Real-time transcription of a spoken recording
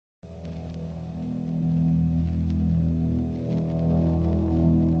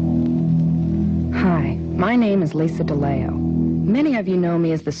My name is Lisa DeLeeuw. Many of you know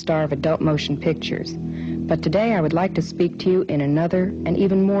me as the star of adult motion pictures, but today I would like to speak to you in another and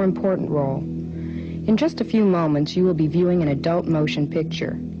even more important role. In just a few moments, you will be viewing an adult motion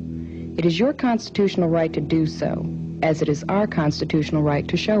picture. It is your constitutional right to do so, as it is our constitutional right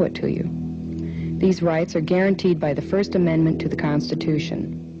to show it to you. These rights are guaranteed by the First Amendment to the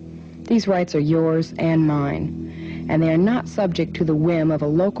Constitution. These rights are yours and mine, and they are not subject to the whim of a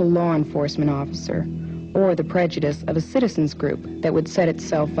local law enforcement officer or the prejudice of a citizens group that would set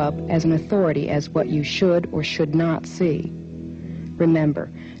itself up as an authority as what you should or should not see. Remember,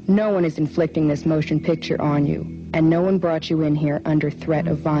 no one is inflicting this motion picture on you, and no one brought you in here under threat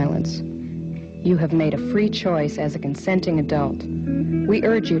of violence. You have made a free choice as a consenting adult. We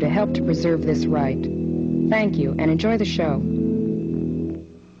urge you to help to preserve this right. Thank you, and enjoy the show.